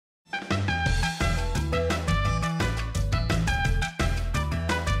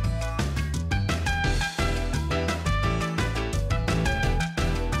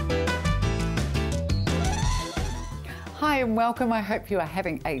and welcome. I hope you are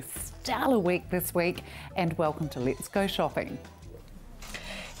having a stellar week this week, and welcome to Let's Go Shopping.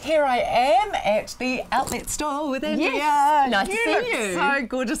 Here I am at the outlet store with Andrea. Yes, nice to see you. So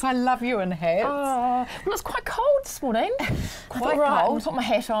gorgeous. I love you in hats. Well, it's quite cold this morning. Quite right, cold. I'll put my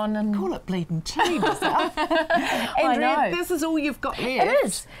hat on and Call it bleeding chilly, yourself. Andrea, this is all you've got left. It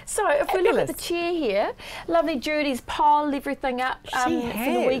is. So if we look at the chair here, lovely Judy's piled everything up for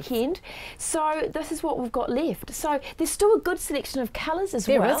the weekend. So this is what we've got left. So there's still a good selection of colours as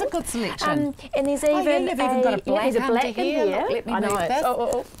well. There is a good selection. And there's even, you've even got a black, black in here. Look, let me move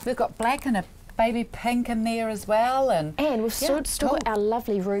this. We've got black and a baby pink in there as well, and we've still got our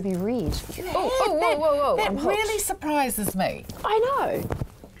lovely ruby red. Whoa! That really surprises me. I know.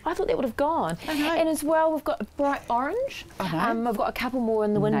 I thought that would have gone. And as well, we've got a bright orange. I've got a couple more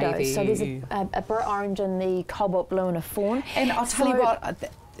in the windows. So there's a bright orange and the cobalt blue and a fawn. And I'll tell you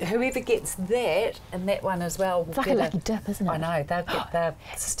what, whoever gets that and that one as well, it's like a lucky dip, isn't it? I know, they'll get the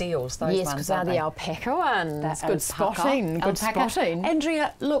steals, those ones. Yes, because they're the alpaca ones. Good spotting. Good spotting.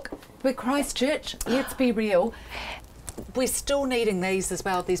 Andrea, look, we're Christchurch, let's be real. We're still needing these as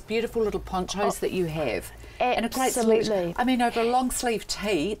well, these beautiful little ponchos that you have. And a great selection. I mean, over a long sleeve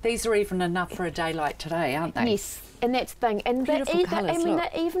tee, these are even enough for a day like today, aren't they? Yes. And that's the thing, and they're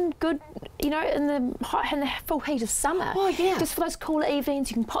even good, you know, in the full heat of summer. Oh yeah. Just for those cooler evenings,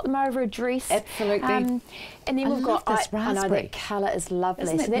 you can pop them over a dress. Absolutely. And then we've got this raspberry. I know that colour is lovely.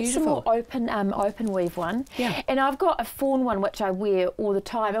 Isn't it so that's beautiful? the more open weave one. Yeah. And I've got a fawn one which I wear all the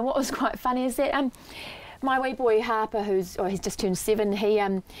time. And what was quite funny is that my wee boy Harper, he's just turned 7, he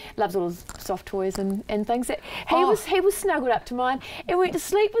loves all his soft toys and things. That he was snuggled up to mine and went to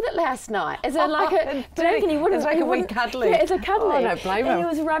sleep with it last night. As in like a drink, and he wouldn't. It's like a wee cuddly. Yeah, it's a cuddly. Oh, don't blame him. And he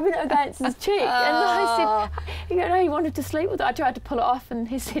was rubbing it against his cheek. And I said, you know, he wanted to sleep with it. I tried to pull it off, and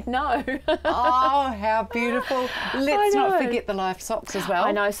he said no. Oh, how beautiful! Let's not forget the life socks as well.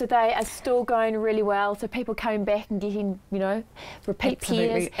 I know. So they are still going really well. So people coming back and getting, you know, repeat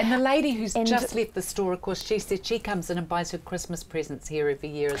pairs. And the lady who's just left the store, of course, she said she comes in and buys her Christmas presents here every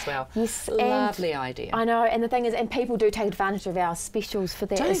year as well. Yes, lovely idea. I know, and the thing is, and people do take advantage of our specials for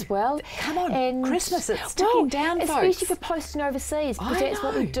that as well. Come on, and Christmas, it's ticking down, folks. Especially for posting overseas, because that's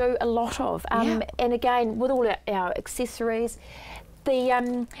what we do a lot of. And again, with all our accessories,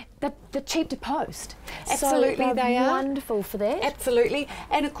 the cheap to post. Absolutely, so they are wonderful for that. Absolutely,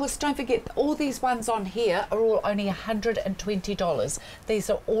 and of course, don't forget all these ones on here are all only $120. These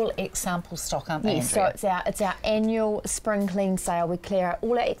are all ex-sample stock, aren't they? Yes, Andrea? so it's our annual spring clean sale. We clear out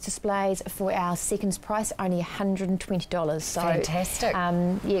all our ex displays for our seconds price, only $120. So fantastic.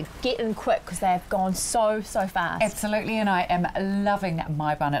 Yeah, get in quick because they've gone so fast. Absolutely, and I am loving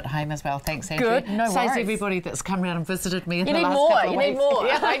my one at home as well. Thanks, Andrea. Good, no worries. Says everybody that's come around and visited me in the last couple of weeks. You need more.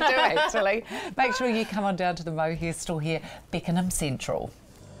 Yeah, I do actually. Make sure you come on down to the Mohair store here, Beckenham Central.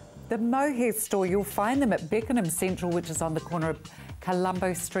 The Mohair store, you'll find them at Beckenham Central, which is on the corner of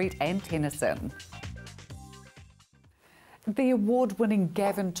Colombo Street and Tennyson. The award-winning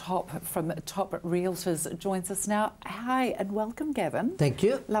Gavin Top from Top Realtors joins us now. Hi and welcome, Gavin. Thank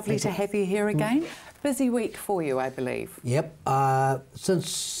you. Lovely to have you here again. Busy week for you, I believe. Yep.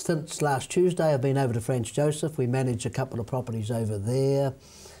 Since last Tuesday, I've been over to Franz Josef. We manage a couple of properties over there.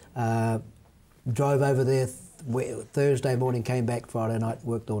 Drove over there Thursday morning, came back Friday night,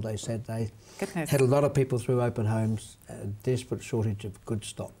 worked all day Saturday. Goodness. Had a lot of people through open homes. A desperate shortage of good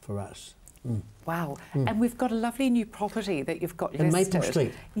stock for us. Wow. And we've got a lovely new property that you've got in listed. Maple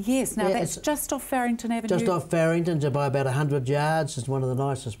Street. Yes, now that's just off Farrington Avenue. Just off Farrington, to by about 100 yards. It's one of the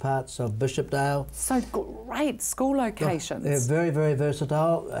nicest parts of Bishopdale. So great school locations. They're very, very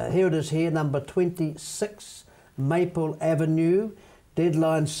versatile. Here it is here, number 26 Maple Avenue.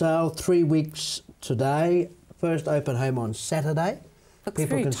 Deadline sale 3 weeks today. First open home on Saturday. Looks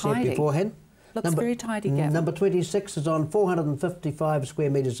People very can tidy. see it beforehand. Looks very tidy, Gavin. Number 26 is on 455 square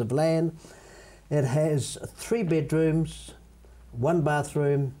metres of land. It has 3 bedrooms, 1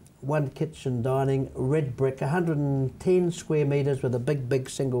 bathroom, 1 kitchen dining, red brick, 110 square metres with a big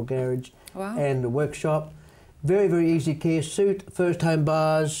single garage and a workshop. Very, very easy care. Suit first home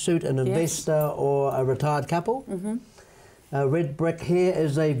buyers, suit an investor or a retired couple. Red brick. Here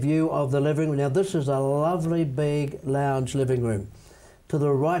is a view of the living room. Now this is a lovely big lounge living room. To the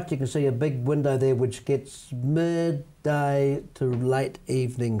right you can see a big window there which gets midday to late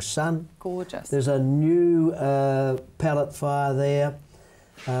evening sun. Gorgeous. There's a new pellet fire there.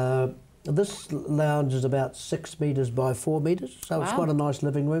 This lounge is about 6 metres by 4 metres, so it's quite a nice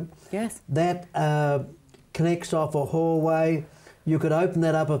living room. Yes. That connects off a hallway. You could open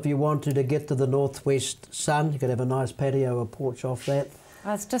that up if you wanted to get to the northwest sun. You could have a nice patio or porch off that.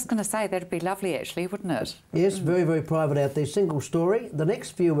 I was just going to say that'd be lovely, actually, wouldn't it? Yes, very, very private out there, single story. The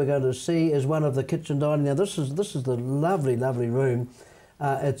next view we're going to see is one of the kitchen dining. Now, this is the lovely, lovely room.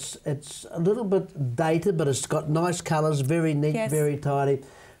 It's a little bit dated, but it's got nice colours, very neat, yes. Very tidy.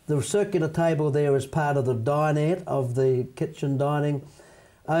 The circular table there is part of the dinette of the kitchen dining.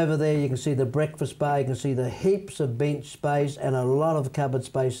 Over there you can see the breakfast bar, you can see the heaps of bench space and a lot of cupboard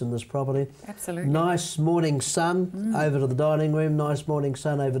space in this property. Absolutely. Nice morning sun over to the dining room, nice morning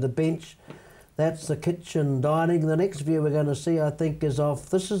sun over the bench. That's the kitchen dining. The next view we're going to see, I think, is off.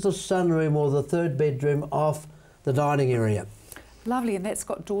 This is the sunroom or the third bedroom off the dining area. Lovely, and that's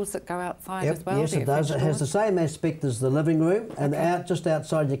got doors that go outside as well. Yes, it does. It has the same aspect as the living room, and just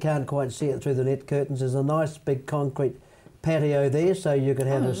outside, you can't quite see it through the net curtains. There's a nice big concrete patio there, so you could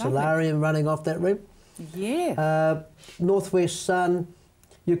have a solarium running off that room. Yeah. Northwest sun.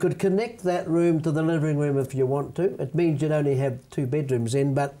 You could connect that room to the living room if you want to. It means you'd only have 2 bedrooms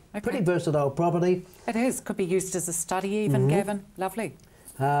in, but pretty versatile property. It is. Could be used as a study even, Gavin. Lovely.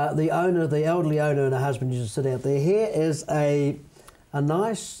 The owner, the elderly owner and her husband used to sit out there. Here is a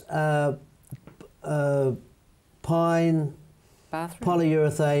nice pine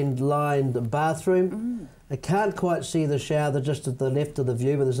polyurethane lined bathroom. I can't quite see the shower, they're just at the left of the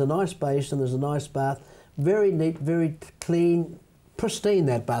view, but there's a nice basin, there's a nice bath. Very neat, very clean, pristine,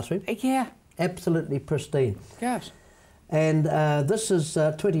 that bathroom. Yeah. Absolutely pristine. Gosh. And this is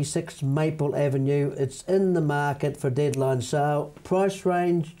 26 Maple Avenue. It's in the market for deadline sale. Price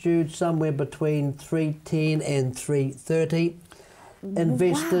range, Jude, somewhere between $310 and $330.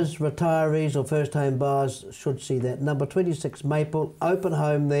 Investors, retirees or first home buyers should see that. Number 26 Maple, open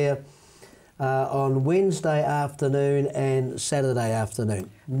home there on Wednesday afternoon and Saturday afternoon.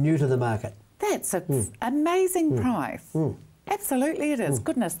 New to the market. That's an amazing price. Absolutely it is.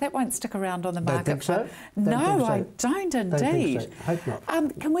 Goodness, that won't stick around on the market. Don't think so? No, I don't indeed. Don't think so. Hope not.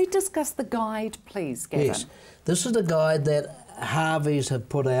 Can we discuss the guide, please, Gavin? Yes. This is the guide that Harvey's have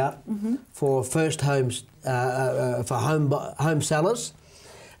put out for first homes, for home sellers.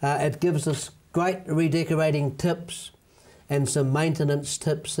 It gives us great redecorating tips and some maintenance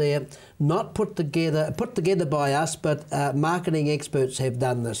tips there. Not put together by us, but marketing experts have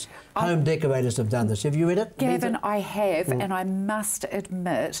done this. Home decorators have done this. Have you read it? Gavin, I have, and I must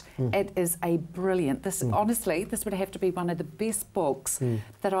admit, it is a brilliant. Honestly, this would have to be one of the best books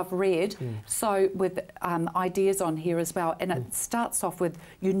that I've read. So with ideas on here as well, and it starts off with,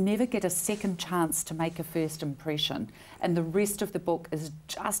 you never get a second chance to make a first impression. And the rest of the book is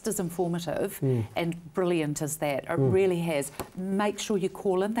just as informative and brilliant as that. It really has. Make sure you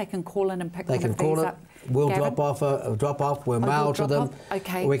call in. They can call in and pick one of these up. We'll Gavin? drop off. We'll mail to them.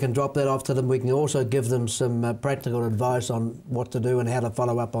 Okay. We can drop that off to them. We can also give them some practical advice on what to do and how to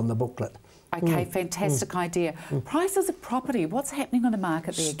follow up on the booklet. Okay, fantastic idea. Prices of property, what's happening on the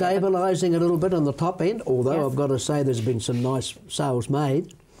market there, Stabilising a little bit on the top end, although I've got to say there's been some nice sales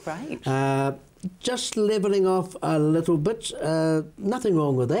made. Great. Just levelling off a little bit. Nothing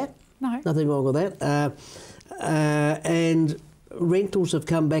wrong with that. No. Nothing wrong with that. And rentals have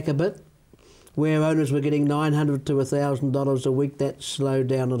come back a bit. Where owners were getting $900 to $1,000 a week, that slowed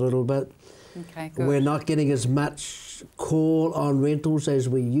down a little bit. Okay, good. We're not getting as much call on rentals as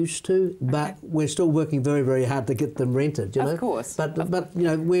we used to, but we're still working very, very hard to get them rented. You know, of course. But you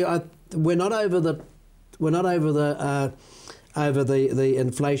know, we're not over the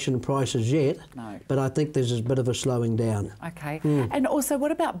inflation prices yet. No. But I think there's a bit of a slowing down. Okay. And also,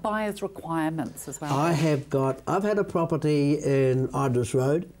 what about buyers' requirements as well? I've had a property in Idris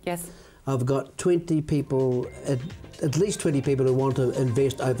Road. Yes. I've got 20 people, at least 20 people who want to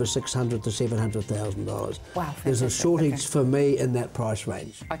invest over $600,000 to $700,000. Wow, there's a shortage for me in that price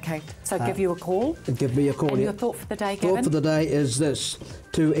range. Okay, so give you a call. Give me a call. And your thought for the day, Gavin? Thought for the day is this: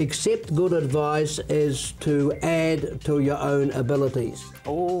 to accept good advice is to add to your own abilities.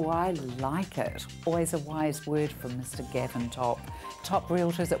 Oh, I like it. Always a wise word from Mr. Gavin Top. Top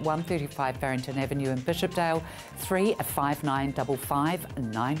Realtors at 135 Barrington Avenue in Bishopdale,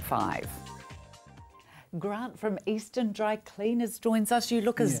 3595595. Grant from Eastern Dry Cleaners joins us. You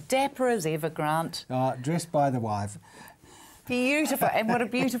look as dapper as ever, Grant. Dressed by the wife. Beautiful. And what a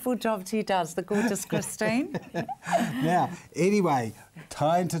beautiful job she does, the gorgeous Christine. Now, anyway,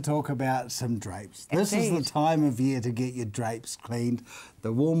 time to talk about some drapes. This is the time of year to get your drapes cleaned.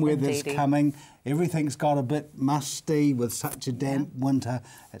 The warm weather's coming. Everything's got a bit musty with such a damp winter.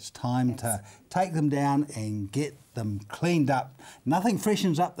 It's time to take them down and get them cleaned up. Nothing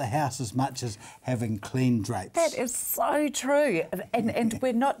freshens up the house as much as having clean drapes. That is so true. And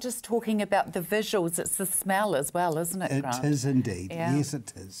we're not just talking about the visuals, it's the smell as well, isn't it, Grant? It is indeed. Yeah. Yes,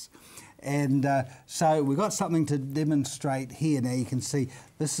 it is. And so we've got something to demonstrate here. Now you can see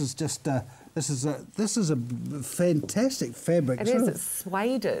this is just this is a fantastic fabric. It is. It's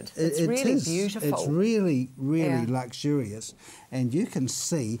suede. It's really beautiful. It's really luxurious, and you can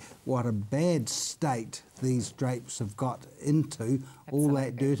see what a bad state these drapes have got into. All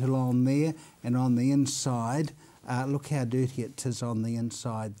that dirt along there, and on the inside. Look how dirty it is on the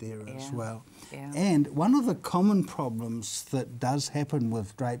inside there as well. Yeah. And one of the common problems that does happen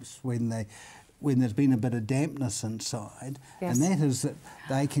with drapes when there's been a bit of dampness inside, and that is that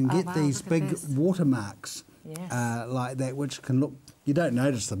they can get these big watermarks like that, which can look, you don't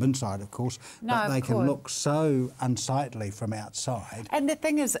notice them inside, of course, but they can look so unsightly from outside. And the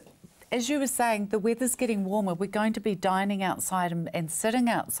thing is, as you were saying, the weather's getting warmer. We're going to be dining outside and sitting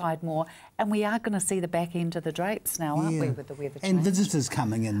outside more, and we are going to see the back end of the drapes now, aren't we, with the weather change? And visitors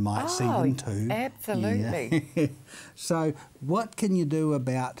coming in might see them too. Absolutely. Yeah. So what can you do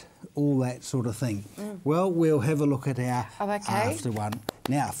about all that sort of thing? Well, we'll have a look at our after one.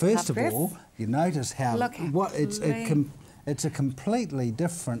 Now, first of all, you notice how it's a completely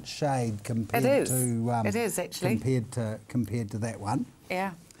different shade compared to it is actually compared to that one.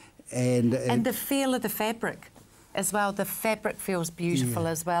 Yeah. And the feel of the fabric as well. The fabric feels beautiful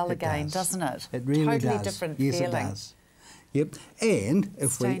as well again, doesn't it? It really does. Totally different feeling. Yes, it does. Yep. And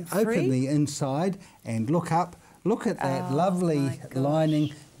if we open the inside and look up, look at that lovely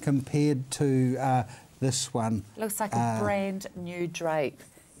lining compared to this one. Looks like a brand new drape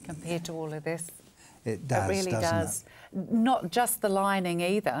compared to all of this. It does, it really does. Not just the lining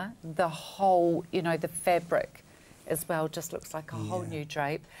either, the whole, the fabric as well just looks like a whole new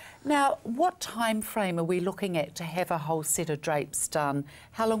drape. Now, what time frame are we looking at to have a whole set of drapes done?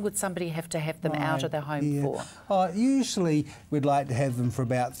 How long would somebody have to have them out of their home for? Usually we'd like to have them for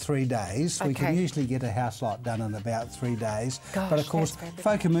about 3 days. We can usually get a house lot done in about 3 days. Gosh, but of course,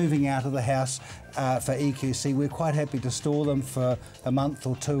 folk are moving out of the house for EQC. We're quite happy to store them for a month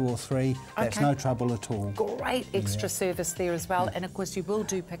or 2 or 3. That's no trouble at all. Great extra service there as well. And of course, you will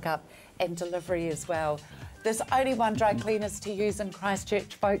do pick up and delivery as well. There's only one dry cleaners to use in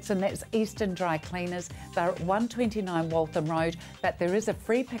Christchurch, folks, and that's Eastern Dry Cleaners. They're at 129 Waltham Road, but there is a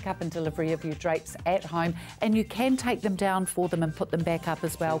free pickup and delivery of your drapes at home, and you can take them down for them and put them back up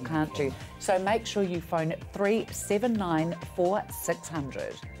as well, can't you? So make sure you phone 379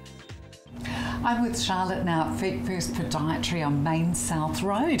 4600. I'm with Charlotte now at Feet First Podiatry on Main South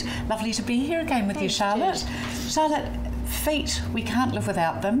Road. Lovely to be here again with you, Charlotte. Charlotte, feet, we can't live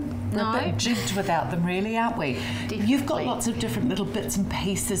without them. We're a bit jigged without them, really, aren't we? Definitely. You've got lots of different little bits and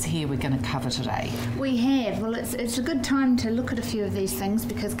pieces here we're going to cover today. We have. Well, it's a good time to look at a few of these things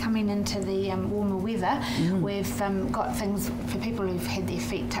because coming into the warmer weather, we've got things for people who've had their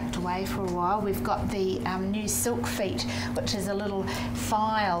feet tucked away for a while. We've got the new Silk Feet, which is a little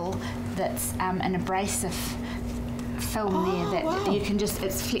file that's an abrasive film there that you can just,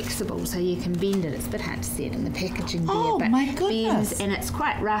 it's flexible so you can bend it. It's a bit hard to see it in the packaging there, but my goodness. Bends, and it's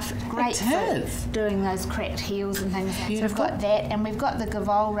quite rough, great for doing those cracked heels and things. Beautiful. So we've got that, and we've got the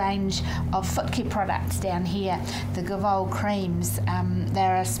Gavol range of foot care products down here, the Gavol creams.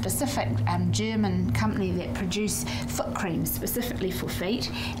 They're a specific German company that produce foot creams specifically for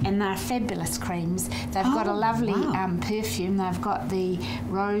feet, and they're fabulous creams. They've got a lovely perfume. They've got the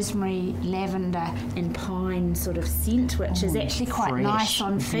rosemary, lavender and pine sort of scent, which is actually quite nice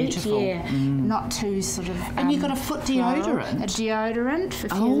on feet. Beautiful. Not too sort of. And you've got a foot deodorant. A deodorant for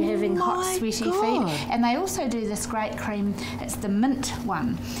if you're having hot, sweaty feet. And they also do this great cream. It's the mint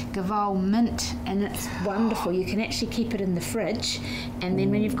one, Gavol Mint, and it's wonderful. You can actually keep it in the fridge, and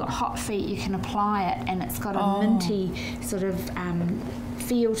then when you've got hot feet, you can apply it, and it's got a minty sort of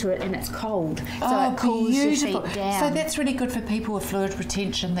feel to it, and it's cold, so it cools your feet down. So that's really good for people with fluid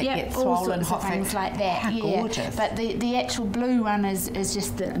retention that get swollen, hot things like that. How gorgeous! But the actual blue one is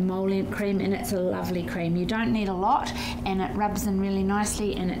just the emollient cream, and it's a lovely cream. You don't need a lot, and it rubs in really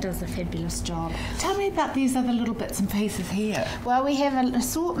nicely, and it does a fabulous job. Tell me about these other little bits and pieces here. Well, we have an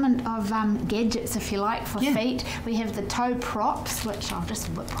assortment of gadgets, if you like, for feet. We have the toe props, which I'll just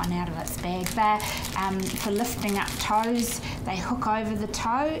whip one out of its bag there, for lifting up toes. They hook over the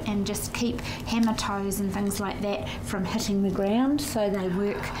toe and just keep hammer toes and things like that from hitting the ground, so they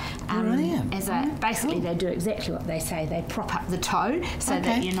work as a basically they do exactly what they say. They prop up the toe so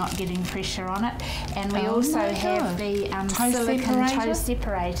that you're not getting pressure on it. And we also have the silicone toe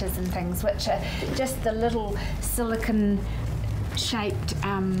separators and things, which are just the little silicone shaped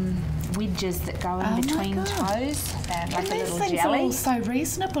wedges that go in between toes. They're like a little jelly. These things are all so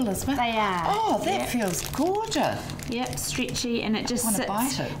reasonable as well. They are. Oh, that feels gorgeous. Yep, stretchy, and it just sits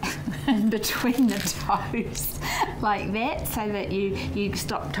bite it. in between the toes like that, so that you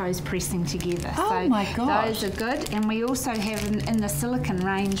stop toes pressing together. Oh so my gosh. Those are good, and we also have in the silicone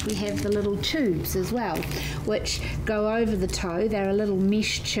range, we have the little tubes as well, which go over the toe. They're a little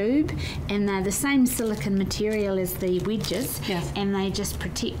mesh tube, and they're the same silicone material as the wedges, yes. and they just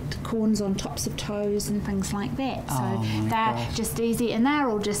protect corns on tops of toes and things like that. So they're just easy, and they're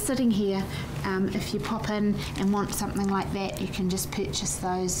all just sitting here. If you pop in and want something like that, you can just purchase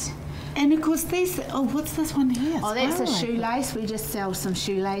those. And of course these, what's this one here? Oh, that's a Spiral. shoelace. We just sell some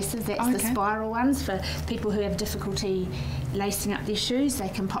shoelaces. That's the spiral ones for people who have difficulty lacing up their shoes. They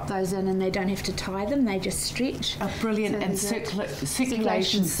can pop those in and they don't have to tie them. They just stretch. Oh, brilliant. So and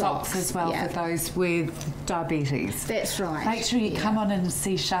circulation socks as well for those with diabetes. That's right. Make sure you come on in and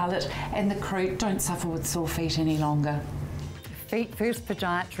see Charlotte and the crew. Don't suffer with sore feet any longer. Feet First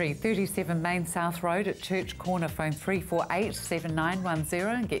Podiatry, 37 Main South Road at Church Corner. Phone 348 7910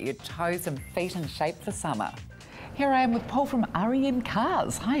 and get your toes and feet in shape for summer. Here I am with Paul from REM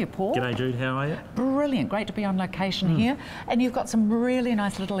Cars. Hiya, Paul. G'day, Jude. How are you? Brilliant. Great to be on location here. And you've got some really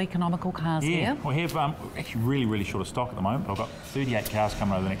nice little economical cars here. We have actually really short of stock at the moment. I've got 38 cars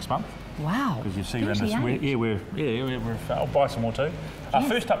coming over the next month. Wow. Because you see around this, I'll buy some more too.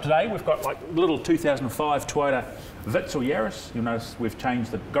 First up today, we've got like little 2005 Toyota Vitz or Yaris. You'll notice we've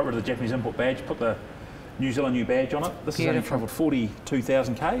got rid of the Japanese import badge, put the New Zealand new badge on it. This has only travelled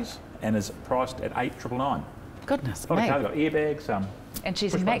 42,000 k's and is priced at $8,999. Goodness A lot me. of cars, got airbags. And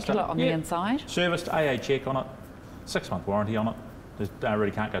she's immaculate on the inside. Serviced, AA check on it, 6-month warranty on it. Just really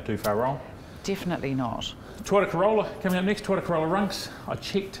can't go too far wrong. Definitely not. Toyota Corolla coming up next, Toyota Corolla Runks. I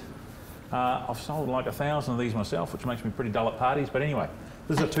checked, I've sold like 1,000 of these myself, which makes me pretty dull at parties, but anyway.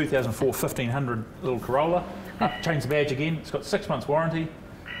 This is a 2004 1500 little Corolla. Changed the badge again, it's got 6 months warranty.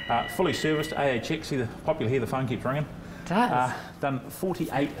 Fully serviced, AA check, see the popular here, the phone keeps ringing. It does. Done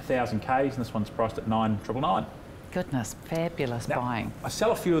 48,000 Ks and this one's priced at $9,999. Goodness, fabulous buying. I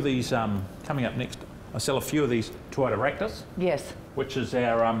sell a few of these, coming up next, I sell a few of these Toyota Raptors. Yes. Which is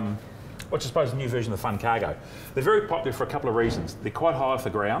our, which I suppose is the new version of the Fun Cargo. They're very popular for a couple of reasons. They're quite high off the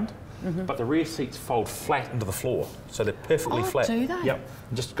ground, but the rear seats fold flat into the floor, so they're perfectly flat. Do they? Yep.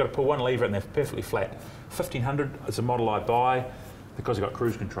 You just got to pull one lever and they're perfectly flat. 1500 is a model I buy because I've got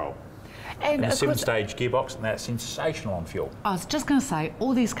cruise control. And a 7-stage gearbox, and that's sensational on fuel. I was just going to say,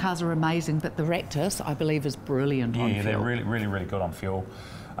 all these cars are amazing, but the Raptors, I believe, is brilliant on fuel. Yeah, they're really good on fuel.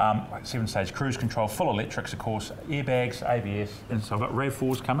 7-stage cruise control, full electrics, of course, airbags, ABS. And so I've got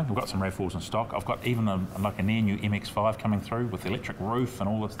RAV4s coming. We've got some RAV4s in stock. I've got even like a near new MX-5 coming through with the electric roof and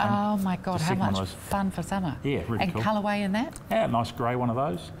all this thing. Oh my God, how much fun for summer. Yeah, really and cool. And colourway in that? Yeah, nice grey one of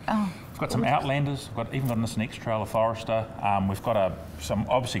those. Oh. I've got some Outlanders. I've even got a Nissan X-Trail, a Forester. We've got some,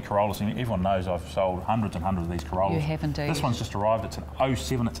 obviously, Corollas. Everyone knows I've sold hundreds and hundreds of these Corollas. You have indeed. This one's just arrived. It's an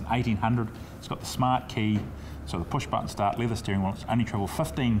 07, it's an 1800. It's got the smart key, so the push-button start, leather steering wheel. It's only travelled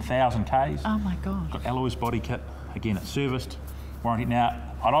 15,000 Ks. Oh my God. Got alloys body kit. Again, it's serviced, warranty. Now,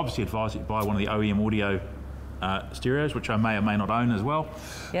 I'd obviously advise you to buy one of the OEM audio stereos, which I may or may not own as well.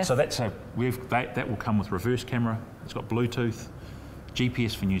 Yes. So that's that will come with reverse camera. It's got Bluetooth,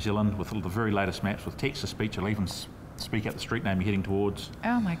 GPS for New Zealand with the very latest maps with text-to-speech. It'll even speak out the street name you're heading towards.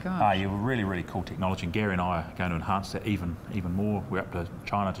 Oh my God. Yeah, really cool technology. And Gary and I are going to enhance that even more. We're up to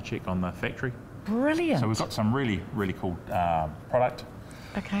China to check on the factory. Brilliant. So we've got some really cool product.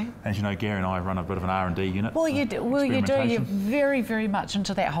 Okay. As you know, Gary and I run a bit of an R&D unit. Well, you do. Well, you do. You're very much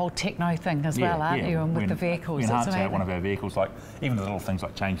into that whole techno thing as well, aren't you? And with the vehicles, we enhance one of our vehicles, like even the little things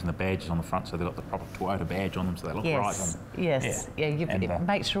like changing the badges on the front, so they've got the proper Toyota badge on them, so they look right. Yes. You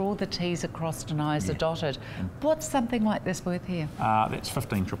make sure all the T's are crossed and I's are dotted. What's something like this worth here? That's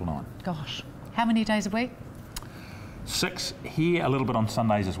 $15,999. Gosh, how many days a week? 6 here, a little bit on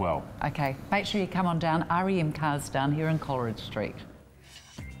Sundays as well. Okay, make sure you come on down. REM Cars down here in Coleridge Street.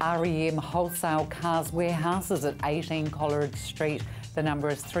 REM Wholesale Cars Warehouses at 18 Coleridge Street. The number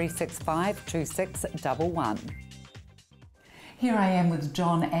is 365 2611. Here I am with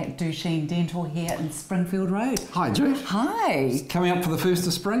John at Duchesne Dental here in Springfield Road. Hi, Jude. Hi. Coming up for the 1st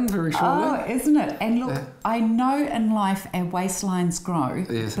of spring very shortly. Oh, isn't it? And look, I know in life our waistlines grow,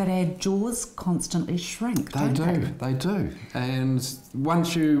 but our jaws constantly shrink, don't they? They do. And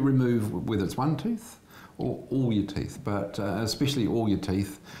once you remove, whether it's one tooth or all your teeth, but especially all your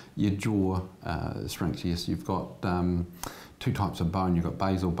teeth, your jaw shrinks. Yes, you've got 2 types of bone. You've got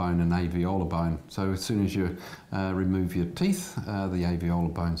basal bone and alveolar bone. So as soon as you remove your teeth, the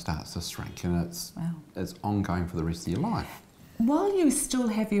alveolar bone starts to shrink, and it's ongoing for the rest of your life. while you still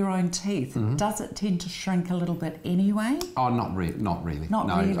have your own teeth, does it tend to shrink a little bit anyway? Oh, not really. Not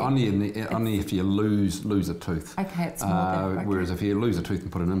No, really. only if you lose a tooth. Okay, it's more that. Okay. Whereas if you lose a tooth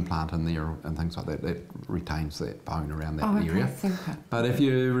and put an implant in there and things like that, that retains that bone around that area. Super. But if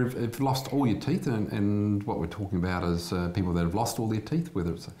you've lost all your teeth, and what we're talking about is people that have lost all their teeth,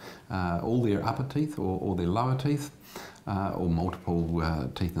 whether it's all their upper teeth or their lower teeth, or multiple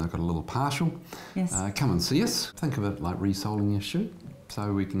teeth and they've got a little partial, yes. Come and see us. Think of it like resoling your shoe,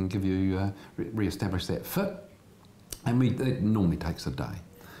 so we can give you, re-establish that fit, and it normally takes a day.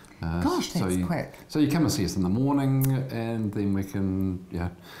 Gosh, that's quick. So you come and see us in the morning, and then we can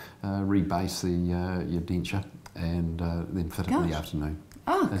rebase your denture and then fit it in the afternoon.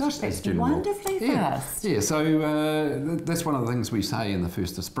 Oh gosh, that's wonderfully fast. Yeah, so that's one of the things we say in the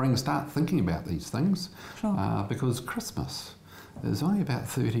first of spring, start thinking about these things, because Christmas is only about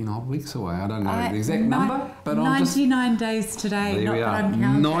 13 odd weeks away. I don't know the exact number, but 99 days today. There we are,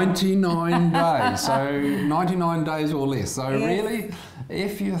 99 days, so 99 days or less. So really,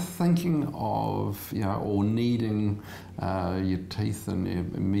 if you're thinking of, or needing your teeth and your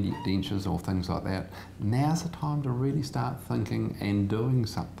immediate dentures or things like that, now's the time to really start thinking and doing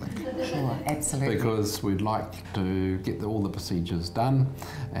something. Sure, absolutely. Because we'd like to get all the procedures done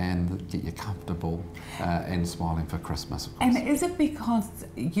and get you comfortable and smiling for Christmas, of course. And is it because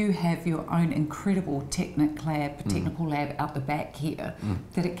you have your own incredible technical lab out the back here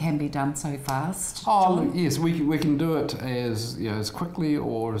that it can be done so fast? Oh, yes, we can do it as quickly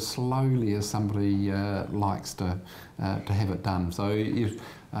or as slowly as somebody likes to have it done. So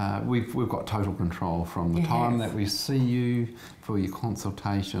we've got total control from the time that we see you for your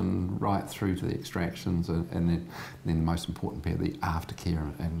consultation right through to the extractions, and then the most important bit, the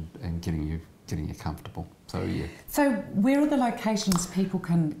aftercare and getting you comfortable. So So where are the locations people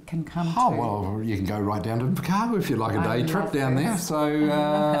can come to? Oh well, you can go right down to Invercargill if you like a day trip down there. So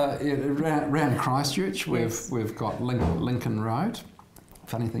around Christchurch, we've got Lincoln Road.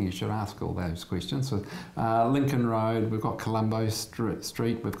 Funny thing, you should ask all those questions. So Lincoln Road, we've got Colombo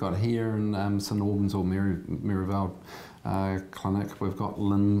Street, we've got here in St Albans or Maryvale Clinic, we've got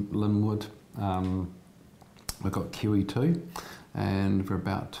Linwood, we've got QE2, and we're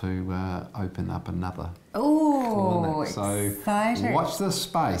about to open up another clinic. So exciting. Watch this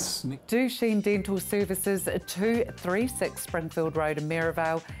space. Duchenne Dental Services, 236 Springfield Road in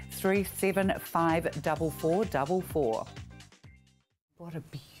Maryvale, 3754444. What a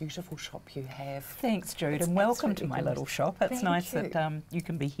beautiful shop you have. Thanks, Jude, and welcome to my little shop. It's nice that you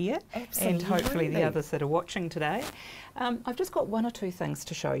can be here, and hopefully the others that are watching today. I've just got one or two things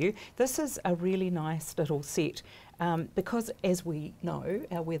to show you. This is a really nice little set because, as we know,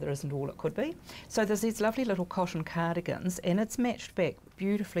 our weather isn't all it could be. So there's these lovely little cotton cardigans, and it's matched back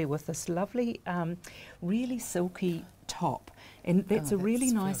beautifully with this lovely, really silky top. And that's a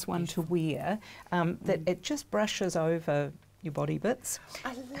really nice one to wear, that it just brushes over your body bits.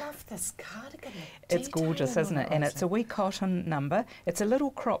 I love this cardigan. It's gorgeous, isn't it? And it's a wee cotton number. It's a little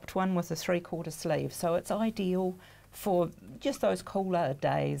cropped one with a 3/4 sleeve, so it's ideal for just those cooler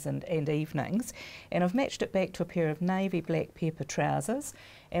days and evenings. And I've matched it back to a pair of navy black pepper trousers,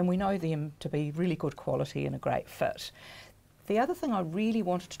 and we know them to be really good quality and a great fit. The other thing I really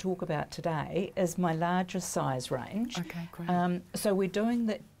wanted to talk about today is my larger size range. Okay, great. So we're doing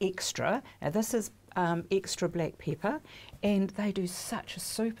the extra. Now this is extra black pepper, and they do such a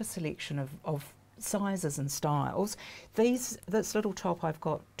super selection of sizes and styles. This little top I've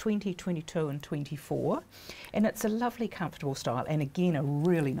got 20, 22 and 24, and it's a lovely comfortable style, and again a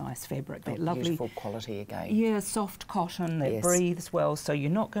really nice fabric. That lovely beautiful quality again. Yeah, soft cotton that breathes well, so you're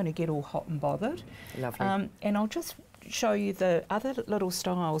not going to get all hot and bothered. Lovely. And I'll just show you the other little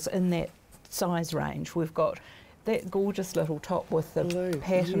styles in that size range. We've got that gorgeous little top with the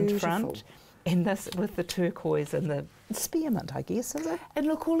patterned front, and this with the turquoise and the spearmint, I guess, is it? And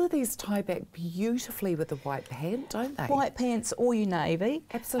look, all of these tie back beautifully with the white pant, don't they? White pants or your navy.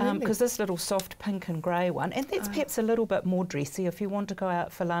 Absolutely. Because this little soft pink and grey one, and that's perhaps a little bit more dressy if you want to go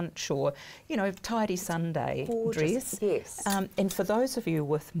out for lunch or, tidy Sunday dress. Yes. And for those of you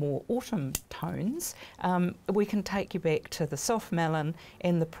with more autumn tones, we can take you back to the soft melon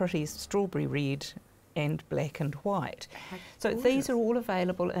and the pretty strawberry red and black and white. So these are all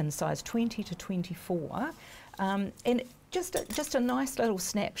available in size 20 to 24, and just a nice little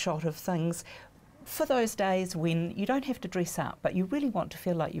snapshot of things for those days when you don't have to dress up, but you really want to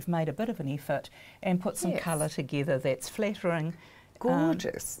feel like you've made a bit of an effort and put some colour together that's flattering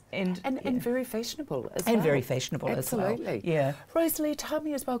Gorgeous. And very fashionable as well. And very as fashionable well. Absolutely. Yeah. Rosalie, tell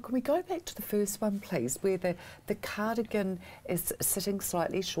me as well, can we go back to the first one, please, where the cardigan is sitting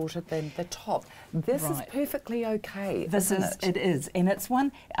slightly shorter than the top. This is perfectly okay, isn't it? It is. And it's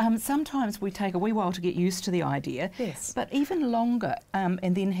one, sometimes we take a wee while to get used to the idea. Yes. But even longer, and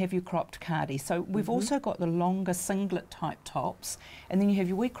then have your cropped cardie. So we've also got the longer singlet type tops, and then you have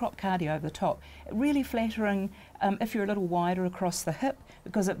your wee cropped cardie over the top. Really flattering if you're a little wider across the hip,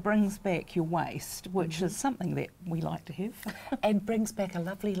 because it brings back your waist, which is something that we like to have. And brings back a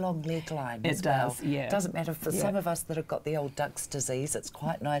lovely long leg line as well. It does, yeah. It doesn't matter for some of us that have got the old duck's disease, it's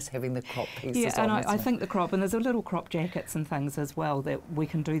quite nice having the crop pieces on. Yeah, and I think the crop, and there's a little crop jackets and things as well that we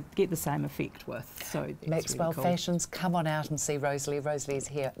can get the same effect with. So that's Maxwell really cool. Fashions, come on out and see Rosalie. Rosalie's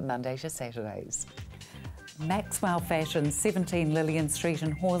here Monday to Saturdays. Maxwell Fashions, 17 Lillian Street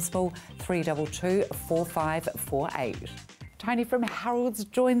in Horsville, 322 4548. Tony from Harold's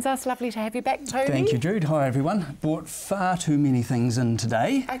joins us. Lovely to have you back, Tony. Thank you, Jude. Hi, everyone. Bought far too many things in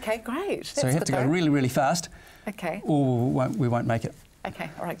today. Okay, great. So we have to go really, really fast. Okay. Or we won't make it. Okay,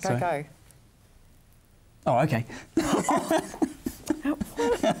 all right, go. Oh, okay.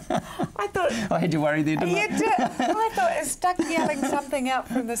 I thought... I had you worried there, didn't I? You did. I thought it was stuck yelling something out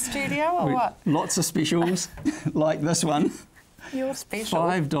from the studio or what? Lots of specials, like this one. You're special.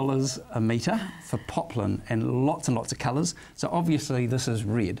 $5 a metre for poplin and lots of colours. So obviously this is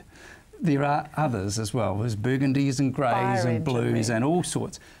red. There are others as well. There's burgundies and greys and blues and all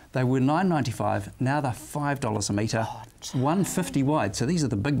sorts. They were $9.95. Now they're $5 a metre. Oh, 150 wide. So these are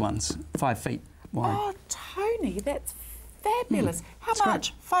the big ones, 5 feet wide. Oh, Tony, that's fabulous. How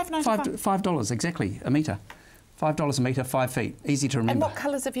much? $5.95? $5 exactly a metre. $5 a metre, 5 feet. Easy to remember. And what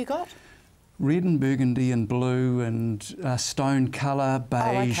colours have you got? Red and burgundy and blue and stone colour,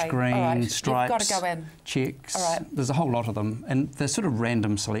 beige, green, stripes, You've got to go in. Checks. There's a whole lot of them, and they're sort of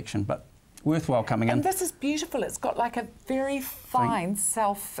random selection, but worthwhile coming in. And this is beautiful. It's got like a very fine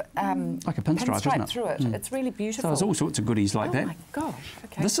like a pinstripe, isn't it? Through it. It's really beautiful. So there's all sorts of goodies like that. Oh my gosh!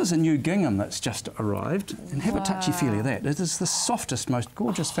 Okay. This is a new gingham that's just arrived, and have a touchy-feely of that. It is the softest, most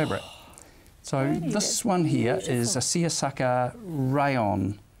gorgeous fabric. So really, this one here is a seersucker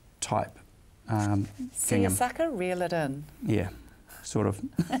rayon type. Seersucker, reel it in. Yeah, sort of.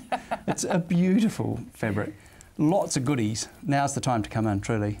 It's a beautiful fabric. Lots of goodies. Now's the time to come in,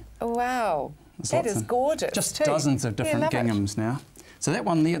 truly. Wow, that is gorgeous. Just dozens of different ginghams now. So that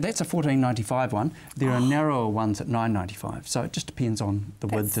one there, that's a $14.95 one. There are narrower ones at $9.95. So it just depends on the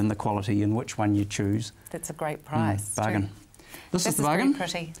width and the quality and which one you choose. That's a great price. Bargain. This is the bargain. Very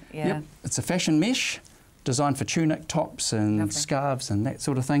pretty. Yeah. Yep. It's a fashion mesh designed for tunic tops and scarves and that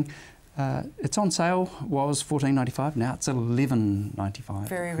sort of thing. It's on sale, was $14.95, now it's $11.95.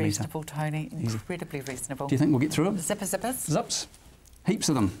 Very reasonable, Tony, incredibly reasonable. Do you think we'll get through it? Zippers? Zips, heaps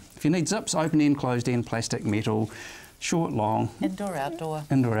of them. If you need zips, open end, closed end, plastic, metal, short, long. Indoor, outdoor.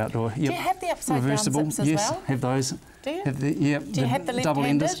 Indoor, outdoor, yep. Do you have the upside down zips as yes, well? have those. Do you? Do you have the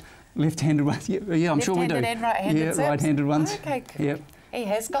double-ended? Left-handed ones, yeah, I'm sure we do. Left-handed and right-handed zips? Yeah, right-handed ones. Okay, cool. Yep. He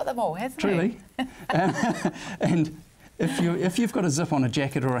has got them all, hasn't he? Truly. And if you've got a zip on a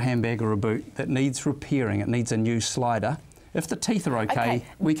jacket or a handbag or a boot that needs repairing, it needs a new slider, if the teeth are okay,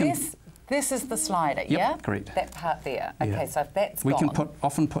 we can... This is the slider, yeah? Correct. That part there. Okay, so if that's we gone... can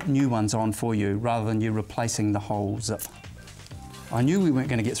often put new ones on for you rather than you replacing the whole zip. I knew we weren't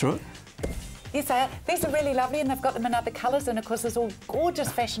going to get through it. Yes, they are. These are really lovely and they've got them in other colours, and of course there's all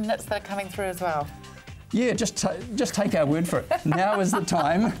gorgeous fashion knits that are coming through as well. Yeah, just take our word for it. Now is the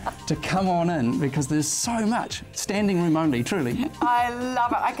time to come on in because there's so much. Standing room only, truly. I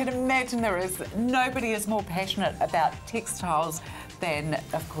love it. I can imagine nobody is more passionate about textiles than,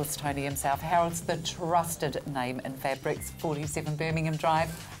 of course, Tony himself. Harold's the trusted name in fabrics. 47 Birmingham Drive,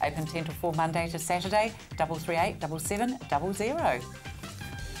 open 10 to 4 Monday to Saturday, 338 7700.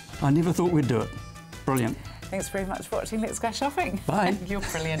 I never thought we'd do it. Brilliant. Thanks very much for watching Let's Go Shopping. Bye. You're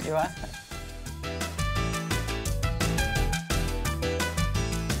brilliant, you are.